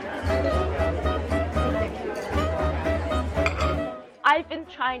been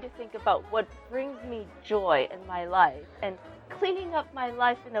trying to think about what brings me joy in my life and cleaning up my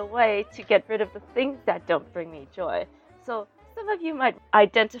life in a way to get rid of the things that don't bring me joy. So some of you might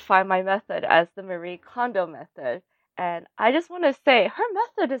identify my method as the Marie Kondo method. And I just want to say her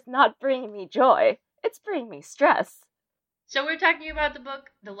method is not bringing me joy. It's bringing me stress. So we're talking about the book,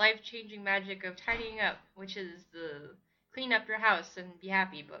 The Life-Changing Magic of Tidying Up, which is the clean up your house and be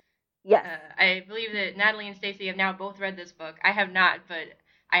happy book. Yes. I believe that Natalie and Stacey have now both read this book. I have not, but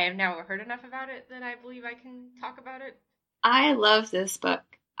I have now heard enough about it that I believe I can talk about it. I love this book.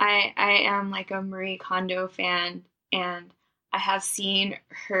 I am like a Marie Kondo fan, and I have seen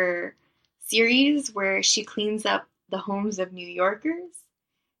her series where she cleans up the homes of New Yorkers,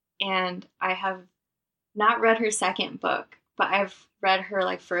 and I have not read her second book, but I've read her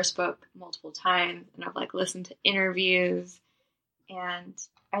like first book multiple times, and I've like listened to interviews, and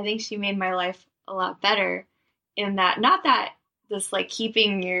I think she made my life a lot better in that, not that this like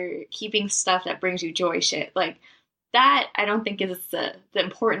keeping stuff that brings you joy shit, like that I don't think is the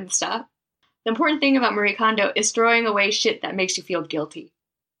important stuff. The important thing about Marie Kondo is throwing away shit that makes you feel guilty.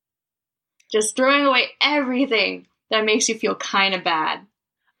 Just throwing away everything that makes you feel kind of bad.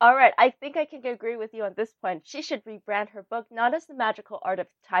 All right, I think I can agree with you on this point. She should rebrand her book not as the magical art of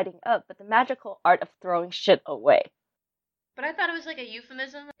tidying up, but the magical art of throwing shit away. But I thought it was like a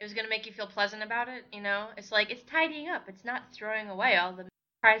euphemism. It was going to make you feel pleasant about it, you know? It's like, it's tidying up. It's not throwing away all the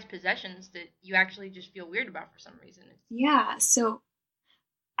prized possessions that you actually just feel weird about for some reason. Yeah, so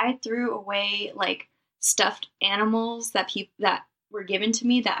I threw away like stuffed animals that were given to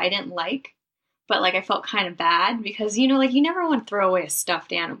me that I didn't like, but like I felt kind of bad because, you know, like you never want to throw away a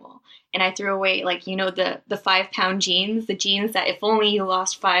stuffed animal. And I threw away like, you know, the 5-pound jeans, the jeans that if only you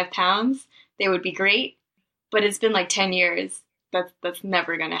lost 5 pounds, they would be great. But it's been like 10 years. That's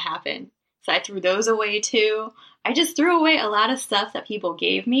never going to happen. So I threw those away too. I just threw away a lot of stuff that people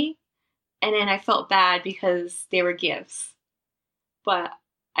gave me. And then I felt bad because they were gifts. But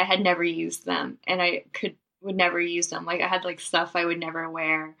I had never used them. And I would never use them. Like I had like stuff I would never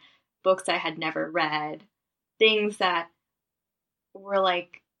wear. Books I had never read. Things that were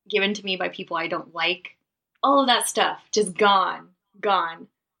like given to me by people I don't like. All of that stuff. Just gone. Gone.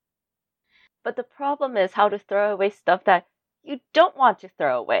 But the problem is how to throw away stuff that you don't want to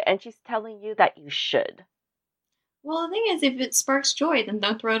throw away, and she's telling you that you should. Well, the thing is, if it sparks joy, then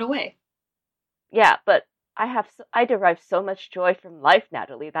don't throw it away. Yeah, but I derive so much joy from life,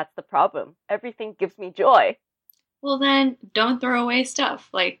 Natalie. That's the problem. Everything gives me joy. Well, then don't throw away stuff.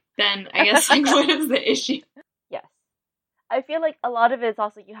 Like, then I guess like what is the issue? Yes. I feel like a lot of it is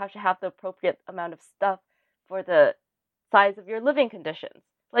also you have to have the appropriate amount of stuff for the size of your living conditions.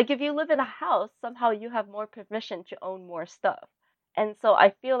 Like if you live in a house, somehow you have more permission to own more stuff. And so I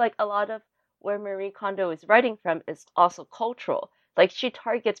feel like a lot of where Marie Kondo is writing from is also cultural. Like she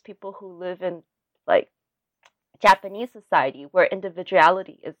targets people who live in like Japanese society where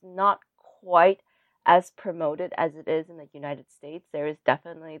individuality is not quite as promoted as it is in the United States. There is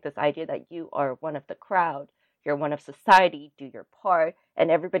definitely this idea that you are one of the crowd, you're one of society, do your part,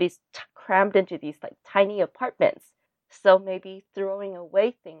 and everybody's crammed into these like tiny apartments. So maybe throwing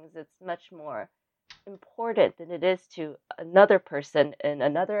away things is much more important than it is to another person in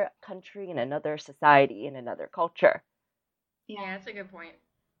another country, in another society, in another culture. Yeah, that's a good point.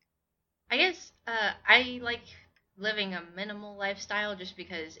 I guess I like living a minimal lifestyle just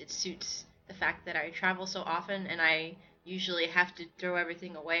because it suits the fact that I travel so often and I usually have to throw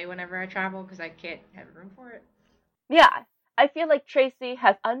everything away whenever I travel because I can't have room for it. Yeah, I feel like Tracy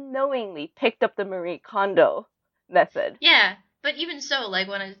has unknowingly picked up the Marie Kondo method. Yeah, but even so, like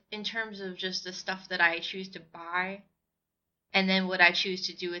in terms of just the stuff that I choose to buy, and then what I choose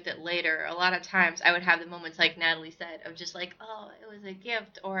to do with it later, a lot of times I would have the moments like Natalie said of just like, oh, it was a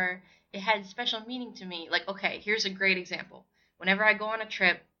gift or it had special meaning to me. Like, okay, here's a great example. Whenever I go on a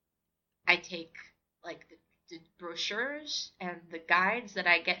trip, I take like the brochures and the guides that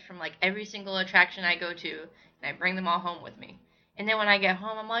I get from like every single attraction I go to, and I bring them all home with me. And then when I get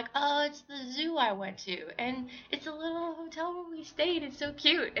home, I'm like, oh, it's the zoo I went to. And it's a little hotel where we stayed. It's so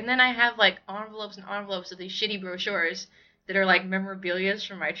cute. And then I have like envelopes and envelopes of these shitty brochures that are like memorabilias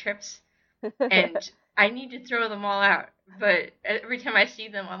from my trips. And I need to throw them all out. But every time I see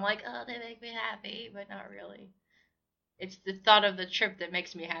them, I'm like, oh, they make me happy. But not really. It's the thought of the trip that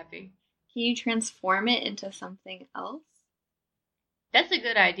makes me happy. Can you transform it into something else? That's a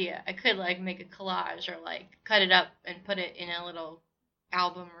good idea. I could like make a collage or like cut it up and put it in a little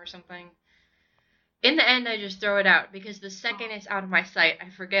album or something. In the end, I just throw it out because the second it's out of my sight, I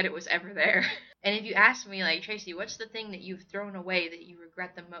forget it was ever there. And if you ask me, like, Tracy, what's the thing that you've thrown away that you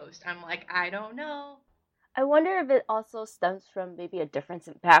regret the most? I'm like, I don't know. I wonder if it also stems from maybe a difference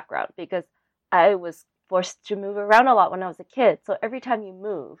in background because I was forced to move around a lot when I was a kid. So every time you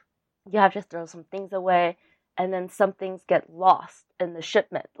move, you have to throw some things away, and then some things get lost in the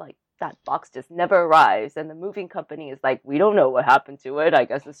shipment. Like that box just never arrives, and the moving company is like, we don't know what happened to it. I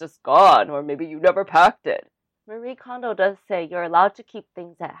guess it's just gone, or maybe you never packed it. Marie Kondo does say you're allowed to keep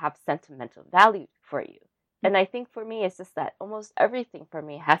things that have sentimental value for you. And I think for me, it's just that almost everything for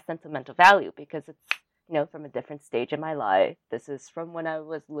me has sentimental value because it's, from a different stage in my life. This is from when I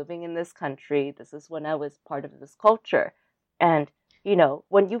was living in this country. This is when I was part of this culture. And,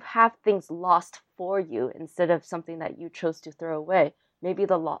 when you have things lost for you instead of something that you chose to throw away, maybe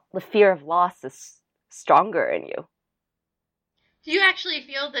the fear of loss is stronger in you. Do you actually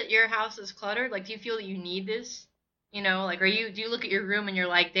feel that your house is cluttered? Like, do you feel that you need this? Do you look at your room and you're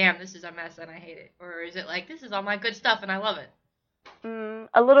like, damn, this is a mess and I hate it? Or is it like, this is all my good stuff and I love it?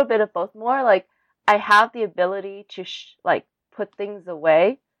 A little bit of both. More like I have the ability to put things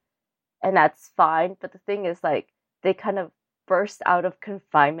away, and that's fine. But the thing is, like, they kind of burst out of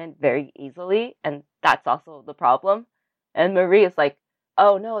confinement very easily, and that's also the problem. And Marie is like,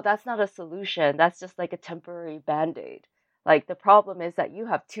 oh no, that's not a solution. That's just like a temporary band-aid. Like, the problem is that you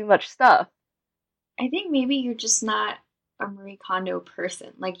have too much stuff. I think maybe you're just not a Marie Kondo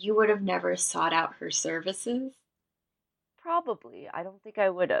person. Like, you would have never sought out her services. Probably. I don't think I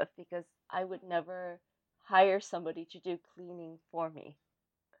would have, because I would never hire somebody to do cleaning for me.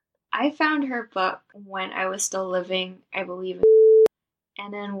 I found her book when I was still living, I believe,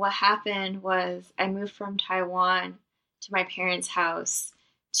 and then what happened was I moved from Taiwan to my parents' house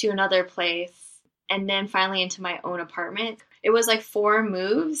to another place, and then finally into my own apartment. It was like 4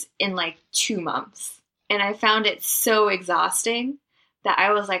 moves in like 2 months. And I found it so exhausting that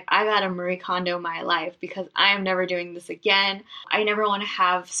I was like, I gotta Marie Kondo my life because I am never doing this again. I never want to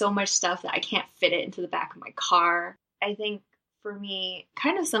have so much stuff that I can't fit it into the back of my car. I think for me,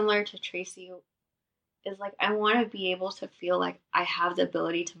 kind of similar to Tracy, is like I want to be able to feel like I have the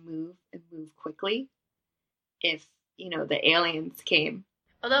ability to move and move quickly if, the aliens came.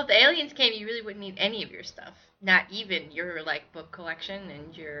 Although if the aliens came, you really wouldn't need any of your stuff. Not even your, like, book collection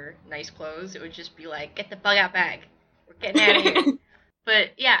and your nice clothes. It would just be like, get the bug out bag. We're getting out of here.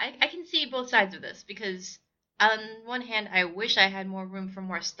 But, yeah, I can see both sides of this because on one hand, I wish I had more room for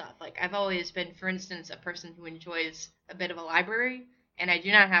more stuff. Like, I've always been, for instance, a person who enjoys a bit of a library, and I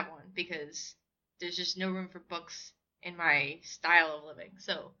do not have one because there's just no room for books in my style of living.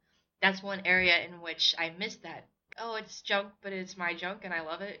 So that's one area in which I miss that. Oh, it's junk, but it's my junk, and I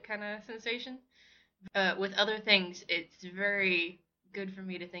love it kind of sensation. With other things, it's very good for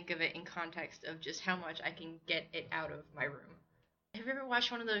me to think of it in context of just how much I can get it out of my room. Have you ever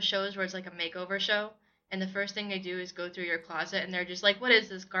watched one of those shows where it's like a makeover show, and the first thing they do is go through your closet, and they're just like, what is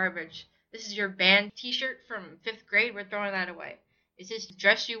this garbage? This is your band t-shirt from 5th grade? We're throwing that away. Is this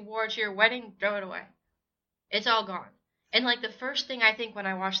dress you wore to your wedding? Throw it away. It's all gone. And, like, the first thing I think when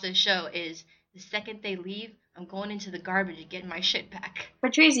I watch this show is the second they leave, I'm going into the garbage and getting my shit back.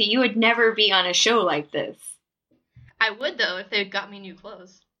 But Tracy, you would never be on a show like this. I would, though, if they got me new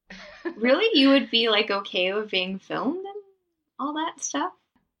clothes. Really? You would be, like, okay with being filmed and all that stuff?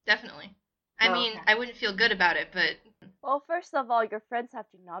 Definitely. I mean, I wouldn't feel good about it, but... Well, first of all, your friends have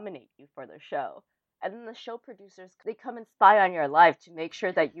to nominate you for the show. And then the show producers, they come and spy on your life to make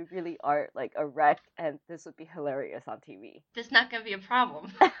sure that you really are, like, a wreck, and this would be hilarious on TV. That's not going to be a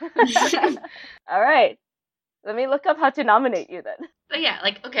problem. All right. Let me look up how to nominate you then. But yeah,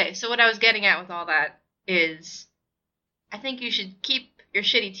 like, okay, so what I was getting at with all that is I think you should keep your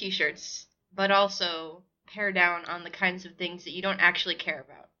shitty t-shirts, but also pare down on the kinds of things that you don't actually care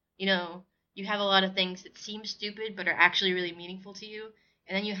about. You have a lot of things that seem stupid but are actually really meaningful to you,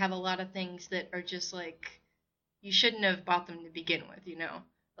 and then you have a lot of things that are just like, you shouldn't have bought them to begin with,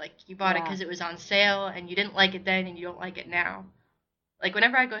 Like, you bought it because it was on sale, and you didn't like it then, and you don't like it now. Like,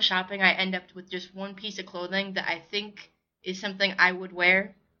 whenever I go shopping, I end up with just one piece of clothing that I think is something I would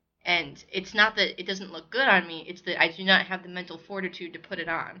wear. And it's not that it doesn't look good on me, it's that I do not have the mental fortitude to put it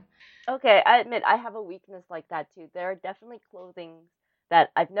on. Okay, I admit I have a weakness like that too. There are definitely clothing that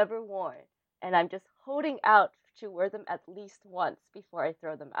I've never worn, and I'm just holding out to wear them at least once before I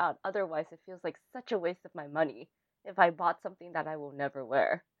throw them out. Otherwise, it feels like such a waste of my money if I bought something that I will never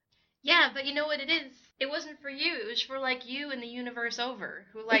wear. Yeah, but you know what it is? It wasn't for you. It was for, like, you and the universe over,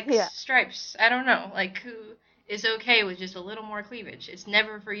 who likes stripes. I don't know, like, who is okay with just a little more cleavage. It's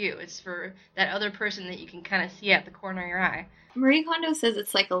never for you. It's for that other person that you can kind of see at the corner of your eye. Marie Kondo says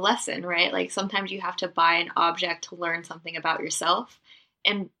it's like a lesson, right? Like, sometimes you have to buy an object to learn something about yourself.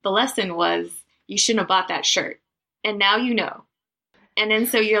 And the lesson was, you shouldn't have bought that shirt. And now you know. And then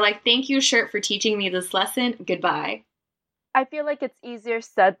so you're like, thank you, shirt, for teaching me this lesson. Goodbye. I feel like it's easier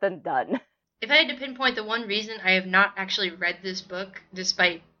said than done. If I had to pinpoint the one reason I have not actually read this book,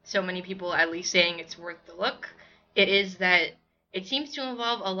 despite so many people at least saying it's worth the look, it is that it seems to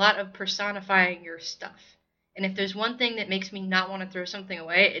involve a lot of personifying your stuff. And if there's one thing that makes me not want to throw something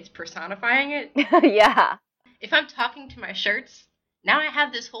away, it's personifying it. Yeah. If I'm talking to my shirts, now I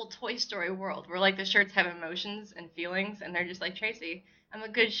have this whole Toy Story world where, like, the shirts have emotions and feelings, and they're just like, Tracy, I'm a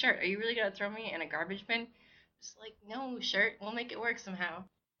good shirt. Are you really going to throw me in a garbage bin? Just like, no, shirt. We'll make it work somehow.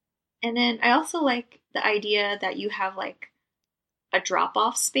 And then I also like the idea that you have like a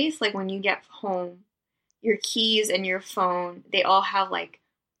drop-off space. Like when you get home, your keys and your phone, they all have like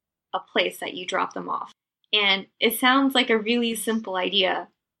a place that you drop them off. And it sounds like a really simple idea,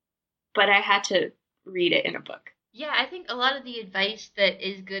 but I had to read it in a book. Yeah, I think a lot of the advice that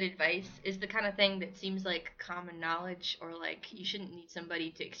is good advice is the kind of thing that seems like common knowledge, or like you shouldn't need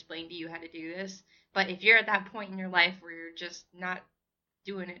somebody to explain to you how to do this. But if you're at that point in your life where you're just not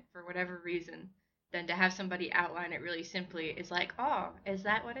doing it for whatever reason, then to have somebody outline it really simply is like, oh, is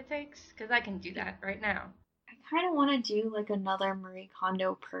that what it takes? Because I can do that right now. I kind of want to do like another Marie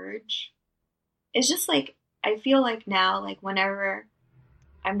Kondo purge. It's just like, I feel like now, like whenever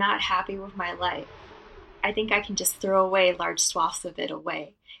I'm not happy with my life, I think I can just throw away large swaths of it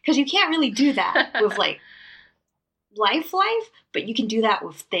away. Because you can't really do that with like life, but you can do that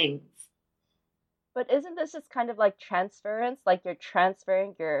with things. But isn't this just kind of like transference? Like you're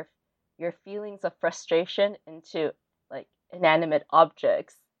transferring your feelings of frustration into like inanimate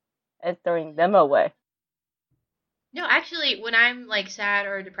objects and throwing them away. No, actually, when I'm like sad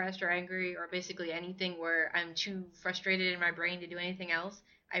or depressed or angry or basically anything where I'm too frustrated in my brain to do anything else,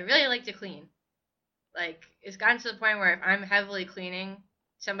 I really like to clean. Like, it's gotten to the point where if I'm heavily cleaning,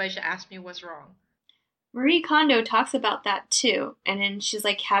 somebody should ask me what's wrong. Marie Kondo talks about that too. And then she's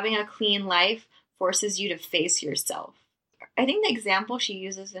like, having a clean life forces you to face yourself. I think the example she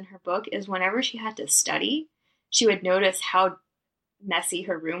uses in her book is whenever she had to study, she would notice how messy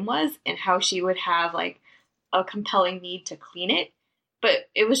her room was and how she would have like a compelling need to clean it. But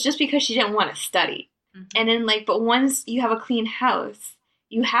it was just because she didn't want to study. Mm-hmm. And then like, but once you have a clean house,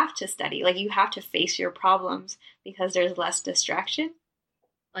 you have to study. Like you have to face your problems because there's less distraction.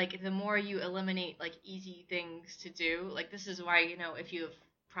 Like the more you eliminate like easy things to do, like this is why, you know, if you have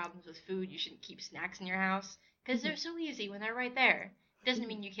problems with food, you shouldn't keep snacks in your house because they're so easy when they're right there. It doesn't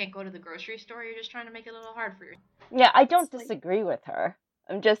mean you can't go to the grocery store. You're just trying to make it a little hard for you. Yeah, I don't disagree with her.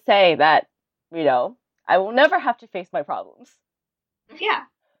 I'm just saying that, you know, I will never have to face my problems. Yeah.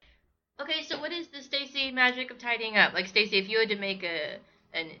 Okay, so what is the Stacy magic of tidying up? Like, Stacy, if you had to make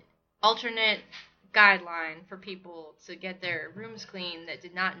an alternate guideline for people to get their rooms clean that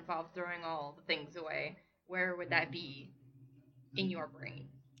did not involve throwing all the things away, where would that be in your brain?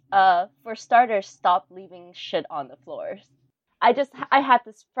 For starters, stop leaving shit on the floors. I had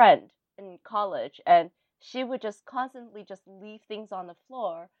this friend in college, and she would just constantly just leave things on the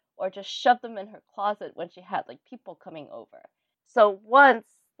floor or just shove them in her closet when she had like people coming over. So once,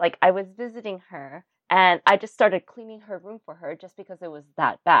 like, I was visiting her and I just started cleaning her room for her just because it was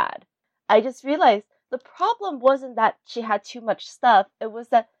that bad. I just realized the problem wasn't that she had too much stuff. It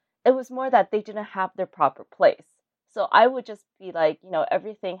was more that they didn't have their proper place. So I would just be like, you know,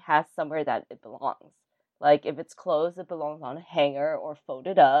 everything has somewhere that it belongs. Like, if it's clothes, it belongs on a hanger or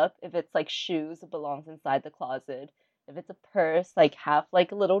folded up. If it's, like, shoes, it belongs inside the closet. If it's a purse, like, have,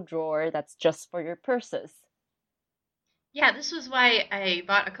 like, a little drawer that's just for your purses. Yeah, this was why I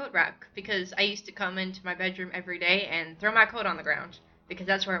bought a coat rack, because I used to come into my bedroom every day and throw my coat on the ground, because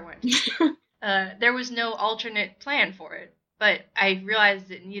that's where it went. There was no alternate plan for it, but I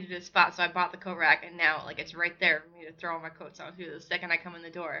realized it needed a spot, so I bought the coat rack, and now, like, it's right there for me to throw all my coats onto the second I come in the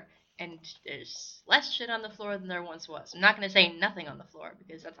door. And there's less shit on the floor than there once was. I'm not going to say nothing on the floor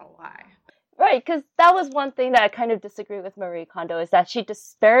because that's a lie. Right, because that was one thing that I kind of disagree with Marie Kondo, is that she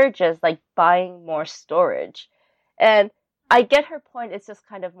disparages, like, buying more storage. And I get her point. It's just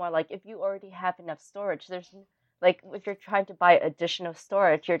kind of more like, if you already have enough storage, there's, like, if you're trying to buy additional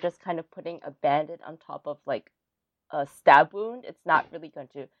storage, you're just kind of putting a Band-Aid on top of, like, a stab wound. It's not really going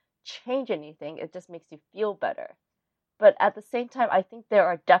to change anything. It just makes you feel better. But at the same time, I think there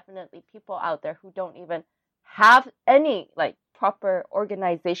are definitely people out there who don't even have any, like, proper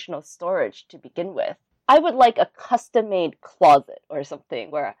organizational storage to begin with. I would like a custom-made closet or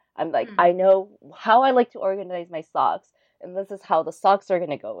something where I'm like, I know how I like to organize my socks, and this is how the socks are going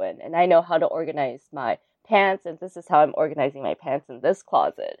to go in. And I know how to organize my pants, and this is how I'm organizing my pants in this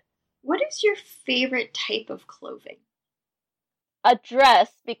closet. What is your favorite type of clothing? A dress,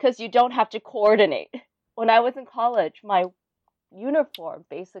 because you don't have to coordinate. When I was in college, my uniform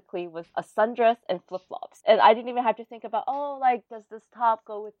basically was a sundress and flip-flops. And I didn't even have to think about, oh, like, does this top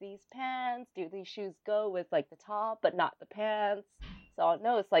go with these pants? Do these shoes go with, like, the top but not the pants? So,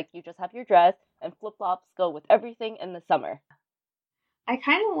 no, it's like you just have your dress and flip-flops go with everything in the summer. I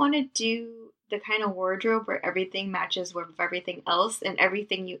kind of want to do the kind of wardrobe where everything matches with everything else and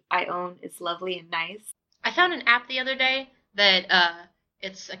everything I own is lovely and nice. I found an app the other day that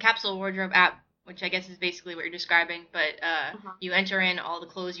it's a capsule wardrobe app, which I guess is basically what you're describing, but you enter in all the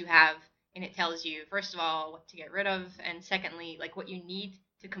clothes you have, and it tells you, first of all, what to get rid of, and secondly, like what you need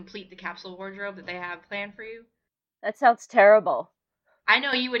to complete the capsule wardrobe that they have planned for you. That sounds terrible. I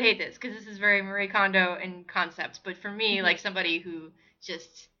know you would hate this, because this is very Marie Kondo in concept, but for me, like somebody who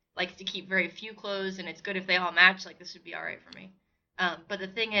just likes to keep very few clothes, and it's good if they all match, like this would be alright for me. But the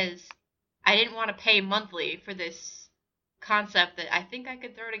thing is, I didn't want to pay monthly for this concept that I think I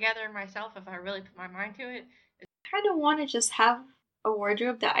could throw together myself if I really put my mind to it. I kind of want to just have a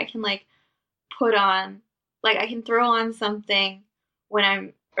wardrobe that I can like put on, like I can throw on something when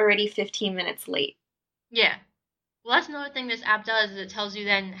I'm already 15 minutes late. Yeah. Well, that's another thing this app does, is it tells you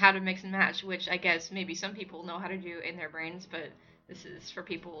then how to mix and match, which I guess maybe some people know how to do in their brains, but this is for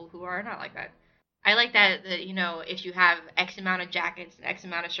people who are not like that. I like that, you know, if you have X amount of jackets and X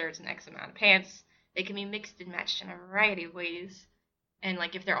amount of shirts and X amount of pants, they can be mixed and matched in a variety of ways. And,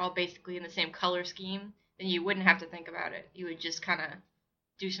 like, if they're all basically in the same color scheme, then you wouldn't have to think about it. You would just kind of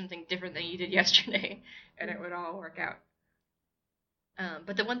do something different than you did yesterday, and it would all work out.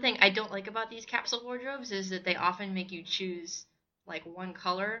 But the one thing I don't like about these capsule wardrobes is that they often make you choose, like, one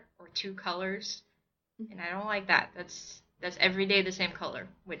color or two colors, and I don't like that. That's every day the same color,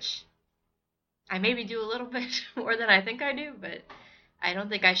 which I maybe do a little bit more than I think I do, but I don't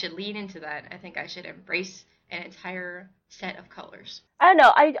think I should lean into that. I think I should embrace an entire set of colors. I don't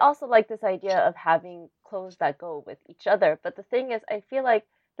know. I also like this idea of having clothes that go with each other. But the thing is, I feel like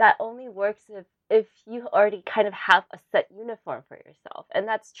that only works if you already kind of have a set uniform for yourself. And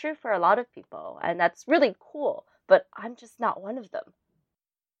that's true for a lot of people. And that's really cool. But I'm just not one of them.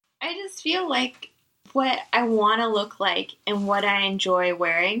 I just feel like what I want to look like and what I enjoy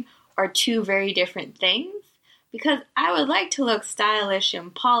wearing are two very different things. Because I would like to look stylish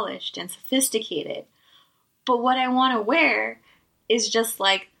and polished and sophisticated. But what I want to wear is just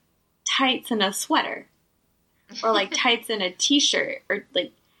like tights and a sweater. Or like tights and a t-shirt. Or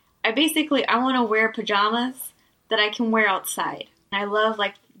like, I want to wear pajamas that I can wear outside. I love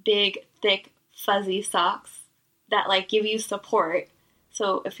like big, thick, fuzzy socks that like give you support.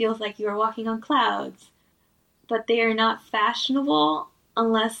 So it feels like you're walking on clouds. But they are not fashionable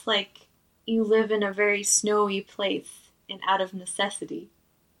unless like you live in a very snowy place and out of necessity.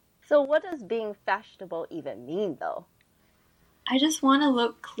 So what does being fashionable even mean, though? I just want to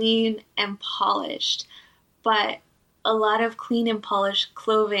look clean and polished, but a lot of clean and polished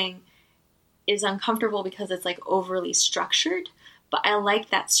clothing is uncomfortable because it's like overly structured, but I like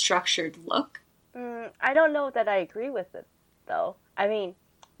that structured look. I don't know that I agree with it, though. I mean,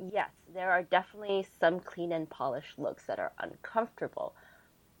 yes, there are definitely some clean and polished looks that are uncomfortable,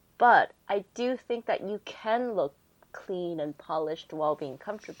 but I do think that you can look clean and polished while being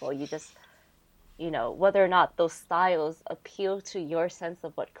comfortable. You just, whether or not those styles appeal to your sense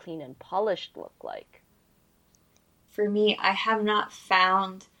of what clean and polished look like. For me, I have not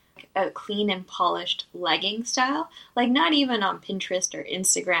found a clean and polished legging style, like not even on Pinterest or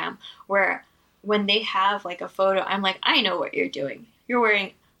Instagram, where when they have like a photo, I'm like, I know what you're doing. You're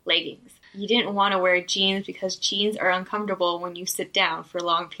wearing leggings. You didn't want to wear jeans because jeans are uncomfortable when you sit down for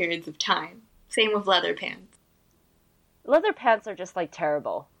long periods of time. Same with leather pants. Leather pants are just like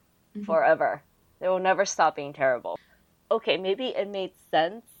terrible forever. They will never stop being terrible. Okay, maybe it made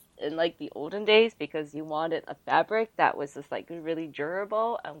sense in like the olden days because you wanted a fabric that was just like really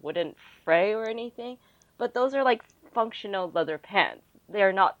durable and wouldn't fray or anything. But those are like functional leather pants. They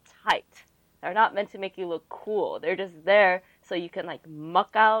are not tight. They're not meant to make you look cool. They're just there so you can like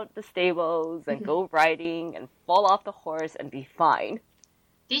muck out the stables and go riding and fall off the horse and be fine.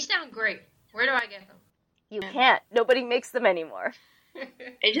 These sound great. Where do I get them? You can't. Nobody makes them anymore.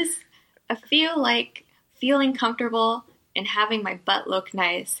 I feel like feeling comfortable and having my butt look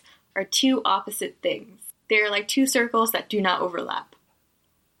nice are two opposite things. They're like two circles that do not overlap.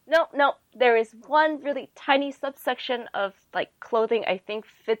 No. There is one really tiny subsection of like clothing I think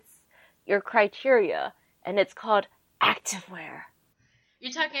fits your criteria, and it's called activewear.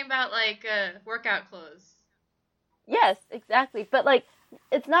 You're talking about like workout clothes. Yes, exactly. But like,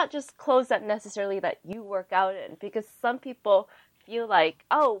 it's not just clothes that necessarily that you work out in, because some people feel like,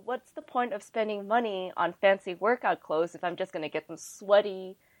 oh, what's the point of spending money on fancy workout clothes if I'm just going to get them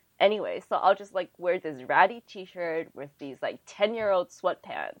sweaty anyway, so I'll just like wear this ratty t-shirt with these like 10-year-old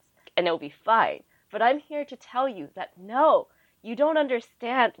sweatpants and it'll be fine. But I'm here to tell you that no, you don't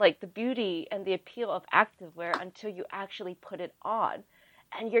understand like the beauty and the appeal of activewear until you actually put it on.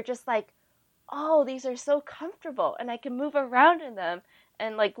 And you're just like, oh, these are so comfortable and I can move around in them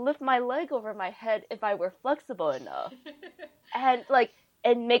and like lift my leg over my head if I were flexible enough. And like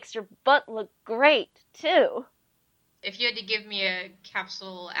it makes your butt look great too. If you had to give me a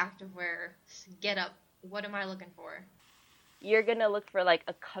capsule activewear get up, what am I looking for? You're gonna look for like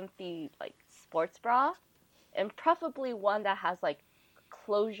a comfy like sports bra and preferably one that has like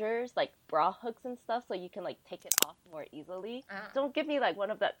closures, like bra hooks and stuff, so you can like take it off more easily. Don't give me like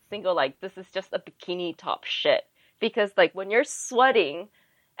one of that single like this is just a bikini top shit, because like when you're sweating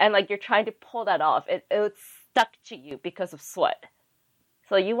and like you're trying to pull that off, it's stuck to you because of sweat.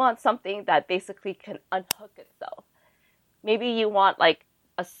 So you want something that basically can unhook itself. Maybe you want like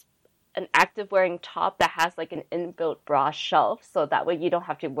an active wearing top that has like an inbuilt bra shelf, so that way you don't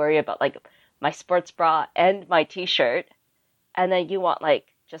have to worry about like my sports bra and my t-shirt. And then you want like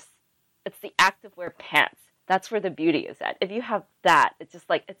just, it's the activewear pants. That's where the beauty is at. If you have that, it's just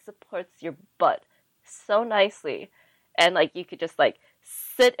like, it supports your butt so nicely. And like you could just like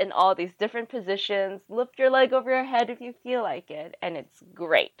sit in all these different positions, lift your leg over your head if you feel like it, and it's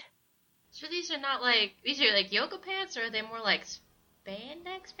great. So these are like yoga pants, or are they more like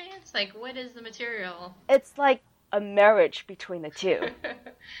spandex pants? Like, what is the material? It's like a marriage between the two.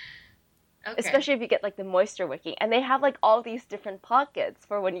 Okay. Especially if you get like the moisture wicking. And they have like all these different pockets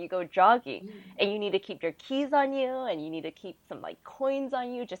for when you go jogging. And you need to keep your keys on you, and you need to keep some like coins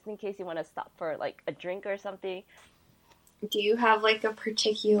on you just in case you want to stop for like a drink or something. Do you have like a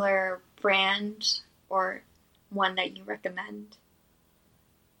particular brand or one that you recommend?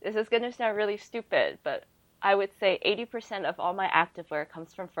 This is going to sound really stupid, but I would say 80% of all my activewear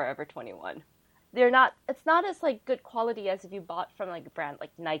comes from Forever 21. It's not as like good quality as if you bought from like a brand like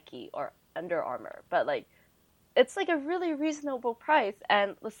Nike or Under Armour, but like it's like a really reasonable price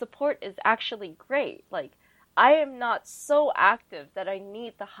and the support is actually great. Like I am not so active that I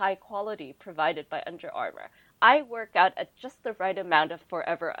need the high quality provided by Under Armour. I work out at just the right amount of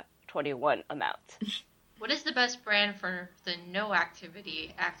Forever 21 amount. What is the best brand for the no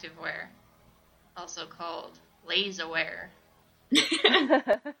activity activewear? Also called Lazewear.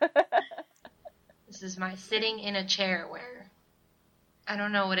 This is my sitting in a chair wear. I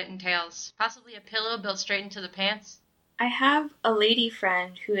don't know what it entails. Possibly a pillow built straight into the pants? I have a lady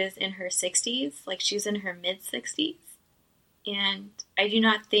friend who is in her 60s, like she's in her mid-60s, and I do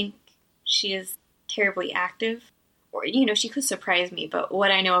not think she is terribly active. Or, you know, she could surprise me, but what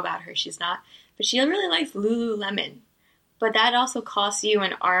I know about her, she's not. But she really likes Lululemon. But that also costs you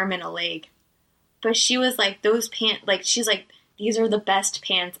an arm and a leg. But she was like, those pants, like, she's like, these are the best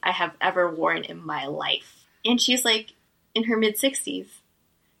pants I have ever worn in my life. And she's like in her mid-60s.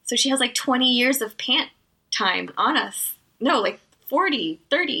 So she has like 20 years of pant time on us. No, like 40,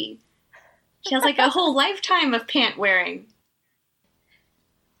 30. She has like a whole lifetime of pant wearing.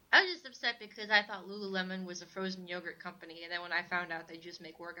 I was just upset because I thought Lululemon was a frozen yogurt company, and then when I found out they just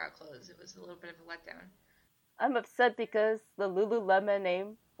make workout clothes, it was a little bit of a letdown. I'm upset because the Lululemon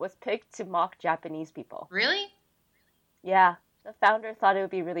name was picked to mock Japanese people. Really? Yeah, the founder thought it would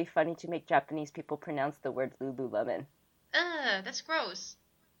be really funny to make Japanese people pronounce the word Lululemon. Ugh, that's gross.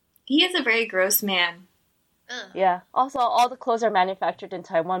 He is a very gross man. Ugh. Yeah, also all the clothes are manufactured in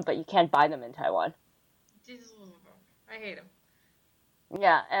Taiwan, but you can't buy them in Taiwan. I hate him.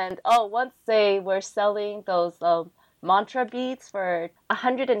 Yeah, and once they were selling those mantra beads for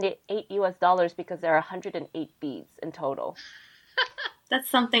 $108 US because there are 108 beads in total. That's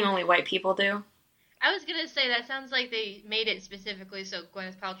something only white people do. I was gonna say, that sounds like they made it specifically so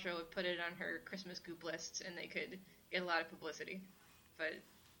Gwyneth Paltrow would put it on her Christmas goop lists and they could get a lot of publicity. But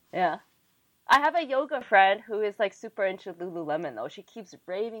yeah. I have a yoga friend who is like super into Lululemon though. She keeps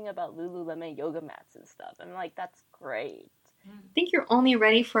raving about Lululemon yoga mats and stuff. I'm like, that's great. I think you're only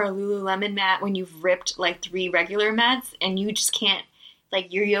ready for a Lululemon mat when you've ripped like 3 regular mats and you just can't,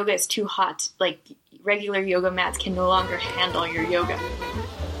 like your yoga is too hot. Like regular yoga mats can no longer handle your yoga.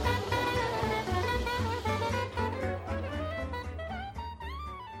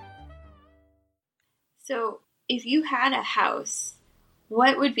 So if you had a house,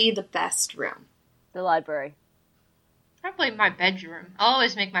 what would be the best room? The library. probably my bedroom. I'll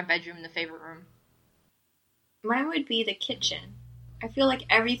always make my bedroom the favorite room. Mine would be the kitchen. I feel like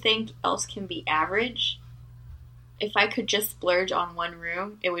everything else can be average. If I could just splurge on one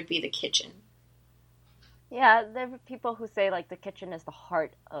room, it would be the kitchen. Yeah, there are people who say, like, the kitchen is the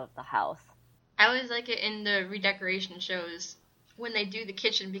heart of the house. I always like it in the redecoration shows when they do the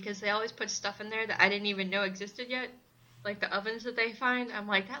kitchen because they always put stuff in there that I didn't even know existed yet. Like the ovens that they find, I'm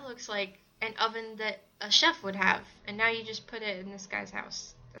like, that looks like an oven that a chef would have, and now you just put it in this guy's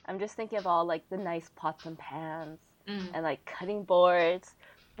house. I'm just thinking of all like the nice pots and pans Mm. and like cutting boards.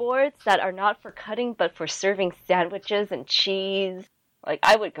 Boards that are not for cutting but for serving sandwiches and cheese. Like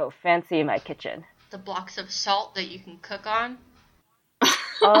I would go fancy in my kitchen. The blocks of salt that you can cook on.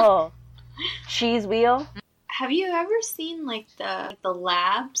 Oh, cheese wheel? Have you ever seen like the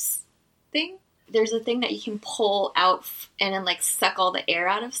labs thing? There's a thing that you can pull out and then like suck all the air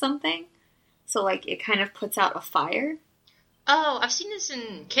out of something. So like it kind of puts out a fire. Oh, I've seen this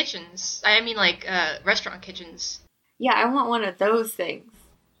in kitchens. I mean, like restaurant kitchens. Yeah, I want one of those things.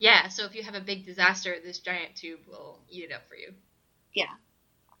 Yeah, so if you have a big disaster, this giant tube will eat it up for you. Yeah.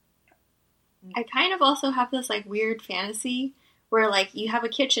 I kind of also have this like weird fantasy where like you have a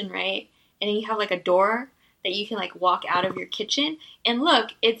kitchen, right? And then you have like a door that you can like walk out of your kitchen and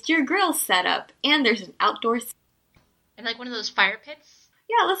look, it's your grill set up and there's an outdoor. And like one of those fire pits.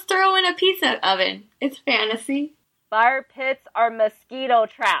 Yeah, let's throw in a pizza oven. It's fantasy. Fire pits are mosquito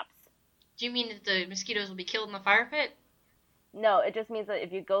traps. Do you mean that the mosquitoes will be killed in the fire pit? No, it just means that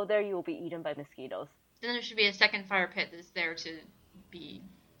if you go there, you will be eaten by mosquitoes. Then there should be a second fire pit that's there to be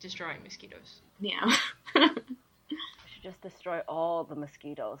destroying mosquitoes. Yeah. You should just destroy all the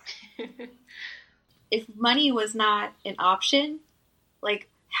mosquitoes. If money was not an option, like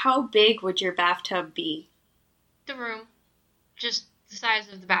how big would your bathtub be? The room. Just the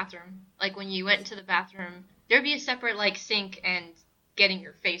size of the bathroom. Like when you went into the bathroom, there'd be a separate like sink and getting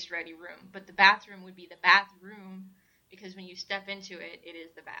your face ready room. But the bathroom would be the bathroom because when you step into it, it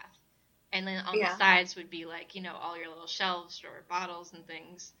is the bath. And then on the sides would be like, you know, all your little shelves or bottles and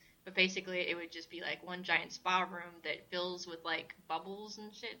things. But basically it would just be like one giant spa room that fills with like bubbles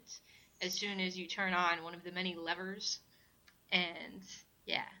and shit as soon as you turn on one of the many levers. And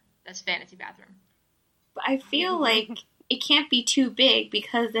yeah, that's fantasy bathroom. But I feel like it can't be too big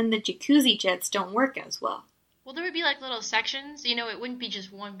because then the jacuzzi jets don't work as well. Well, there would be like little sections. You know, it wouldn't be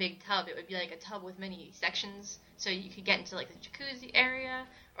just one big tub. It would be like a tub with many sections. So you could get into like the jacuzzi area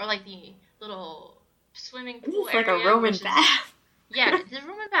or like the little swimming pool It's like area. a Roman bath. Yeah, the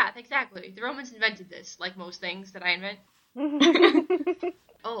Roman bath, exactly. The Romans invented this, like most things that I invent.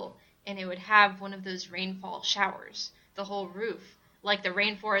 Oh, and it would have one of those rainfall showers. The whole roof. Like the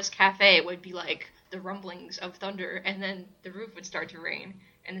Rainforest Cafe would be like the rumblings of thunder, and then the roof would start to rain.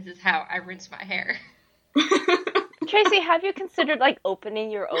 And this is how I rinse my hair. Tracy, have you considered like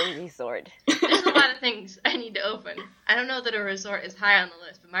opening your own resort? There's a lot of things I need to open. I don't know that a resort is high on the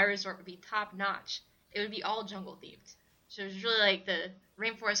list, but my resort would be top notch. It would be all jungle themed. So it's really like the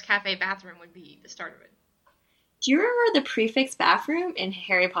Rainforest Cafe bathroom would be the start of it. Do you remember the prefix bathroom in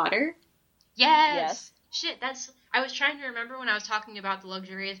Harry Potter? Yes. Shit, I was trying to remember when I was talking about the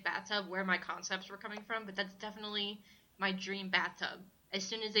luxurious bathtub where my concepts were coming from, but that's definitely my dream bathtub. As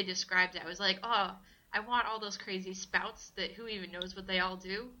soon as they described it, I was like, oh, I want all those crazy spouts that who even knows what they all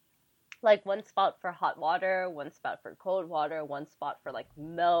do. Like one spot for hot water, one spot for cold water, one spot for like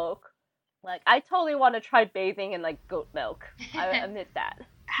milk. Like I totally want to try bathing in like goat milk. I admit that.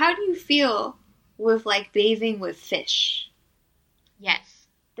 How do you feel with like bathing with fish? Yes.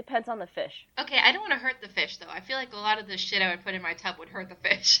 Depends on the fish. Okay, I don't want to hurt the fish though. I feel like a lot of the shit I would put in my tub would hurt the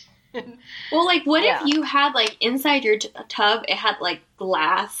fish. Well, like what if you had like inside your tub it had like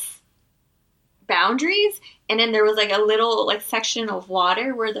glass boundaries and then there was like a little like section of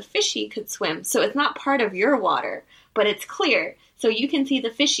water where the fishy could swim. So it's not part of your water, but it's clear. So you can see the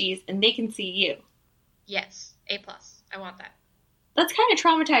fishies and they can see you. Yes, A+. I want that. That's kind of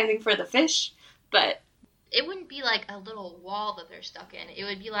traumatizing for the fish, but it wouldn't be like a little wall that they're stuck in. It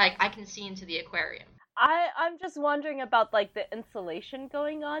would be like I can see into the aquarium. I'm just wondering about like the insulation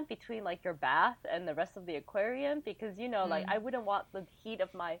going on between like your bath and the rest of the aquarium because you know like I wouldn't want the heat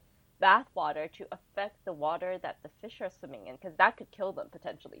of my bath water to affect the water that the fish are swimming in because that could kill them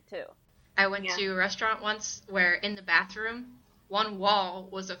potentially too. I went to a restaurant once where in the bathroom one wall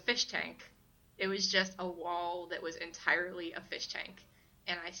was a fish tank. It was just a wall that was entirely a fish tank.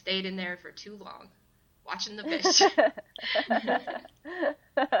 And I stayed in there for too long, watching the fish.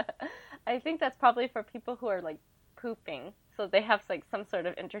 I think that's probably for people who are like pooping, so they have like some sort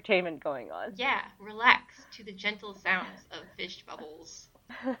of entertainment going on. Yeah, relax to the gentle sounds of fish bubbles.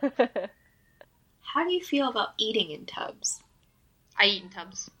 how do you feel about eating in tubs? I eat in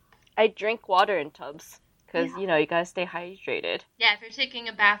tubs. I drink water in tubs. Because, you know, you gotta stay hydrated. Yeah, if you're taking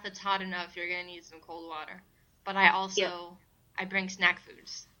a bath that's hot enough, you're gonna need some cold water. But I also, I bring snack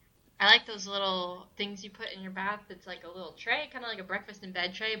foods. I like those little things you put in your bath. It's like a little tray, kind of like a breakfast in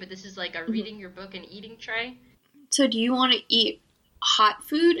bed tray, but this is like a reading your book and eating tray. So do you want to eat hot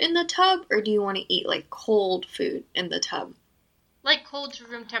food in the tub, or do you want to eat like cold food in the tub? Like cold to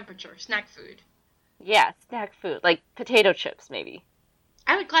room temperature, snack food. Yeah, snack food, like potato chips, maybe.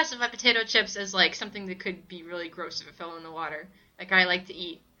 I would classify potato chips as like something that could be really gross if it fell in the water. Like I like to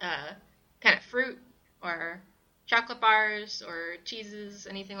eat kind of fruit or chocolate bars or cheeses,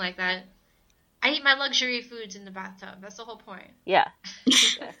 anything like that. I eat my luxury foods in the bathtub. That's the whole point. Yeah.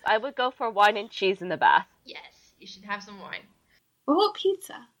 Yes. I would go for wine and cheese in the bath. Yes, you should have some wine. What about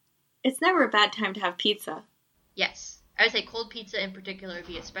pizza? It's never a bad time to have pizza. Yes. I would say cold pizza in particular would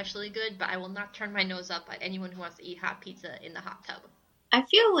be especially good, but I will not turn my nose up at anyone who wants to eat hot pizza in the hot tub. I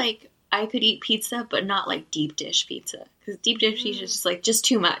feel like I could eat pizza, but not like deep dish pizza. Because deep dish pizza is just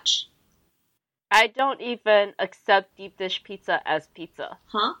too much. I don't even accept deep dish pizza as pizza.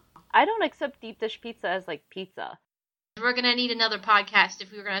 Huh? I don't accept deep dish pizza as like pizza. We're going to need another podcast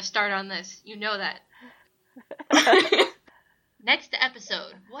if we were going to start on this. You know that. Next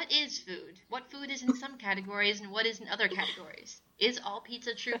episode, what is food? What food is in some categories and what is in other categories? Is all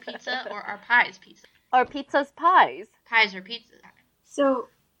pizza true pizza or are pies pizza? Are pizzas pies? Pies are pizza. So,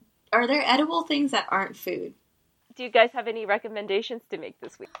 are there edible things that aren't food? Do you guys have any recommendations to make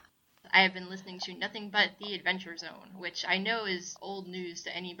this week? I have been listening to nothing but The Adventure Zone, which I know is old news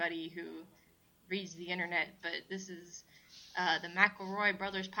to anybody who reads the internet, but this is the McElroy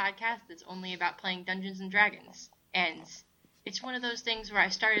Brothers podcast that's only about playing Dungeons & Dragons. And it's one of those things where I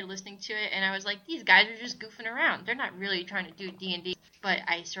started listening to it, and I was like, these guys are just goofing around. They're not really trying to do D&D. But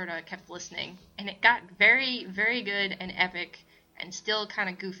I sort of kept listening, and it got very, very good and epic, and still kind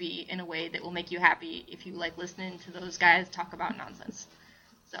of goofy in a way that will make you happy if you like listening to those guys talk about nonsense.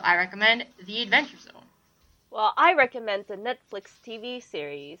 So I recommend The Adventure Zone. Well, I recommend the Netflix TV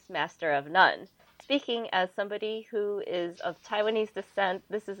series Master of None. Speaking as somebody who is of Taiwanese descent,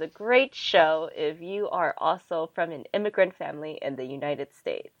 this is a great show if you are also from an immigrant family in the United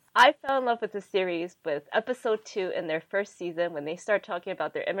States. I fell in love with the series with episode 2 in their first season when they start talking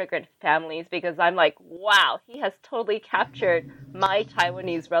about their immigrant families because I'm like, wow, he has totally captured my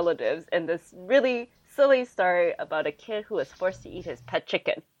Taiwanese relatives in this really silly story about a kid who was forced to eat his pet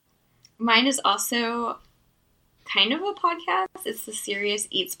chicken. Mine is also kind of a podcast. It's the Serious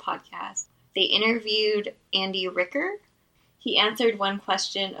Eats podcast. They interviewed Andy Ricker. He answered one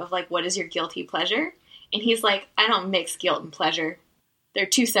question of like, what is your guilty pleasure? And he's like, I don't mix guilt and pleasure. They're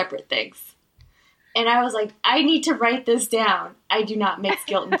two separate things. And I was like, I need to write this down. I do not mix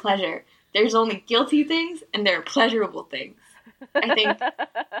guilt and pleasure. There's only guilty things and there are pleasurable things. I think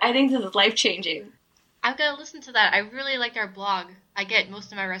this is life-changing. I'm going to listen to that. I really like our blog. I get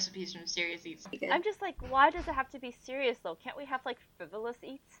most of my recipes from Serious Eats. I'm just like, why does it have to be serious, though? Can't we have, like, frivolous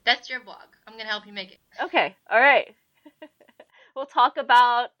eats? That's your blog. I'm going to help you make it. Okay, all right. We'll talk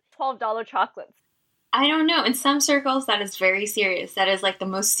about $12 chocolates. I don't know. In some circles, that is very serious. That is, like, the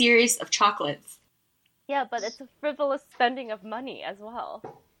most serious of chocolates. Yeah, but it's a frivolous spending of money as well.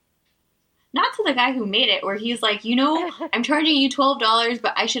 Not to the guy who made it, where he's like, you know, I'm charging you $12,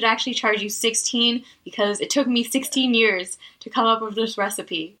 but I should actually charge you $16 because it took me 16 years to come up with this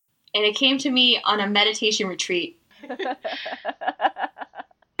recipe. And it came to me on a meditation retreat.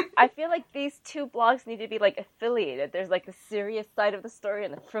 I feel like these two blogs need to be, like, affiliated. There's, like, the serious side of the story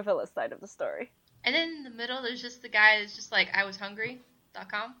and the frivolous side of the story. And then in the middle, there's just the guy that's just like,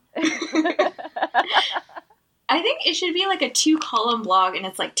 iwashungry.com. I think it should be like a 2-column blog, and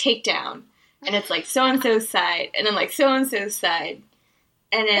it's like takedown. And it's like so-and-so's side, and then like so-and-so's side.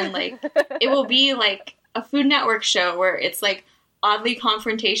 And then like, it will be like a Food Network show where it's like oddly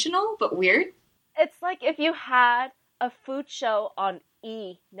confrontational, but weird. It's like if you had a food show on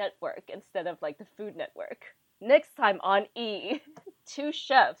E! Network instead of like the Food Network. Next time on E! 2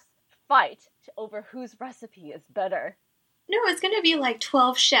 chefs fight over whose recipe is better. No, it's going to be like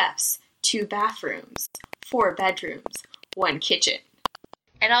 12 chefs, 2 bathrooms, 4 bedrooms, 1 kitchen.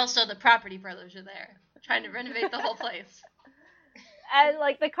 And also the Property Brothers are there, trying to renovate the whole place. And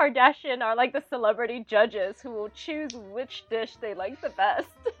like the Kardashian are like the celebrity judges who will choose which dish they like the best.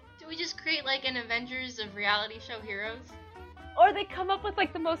 Do we just create like an Avengers of reality show heroes? Or they come up with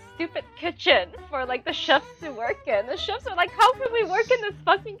like the most stupid kitchen for like the chefs to work in. The chefs are like, how can we work in this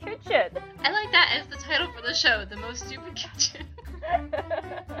fucking kitchen? I like that as the title for the show, The Most Stupid Kitchen.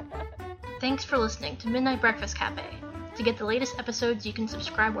 Thanks for listening to Midnight Breakfast Cafe. To get the latest episodes, you can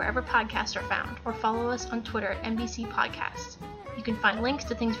subscribe wherever podcasts are found, or follow us on Twitter at MBC Podcasts. You can find links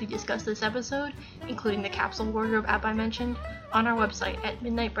to things we discussed this episode, including the capsule wardrobe app I mentioned, on our website at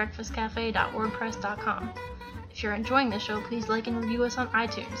midnightbreakfastcafe.wordpress.com. If you're enjoying the show, please like and review us on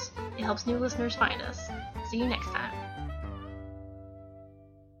iTunes. It helps new listeners find us. See you next time.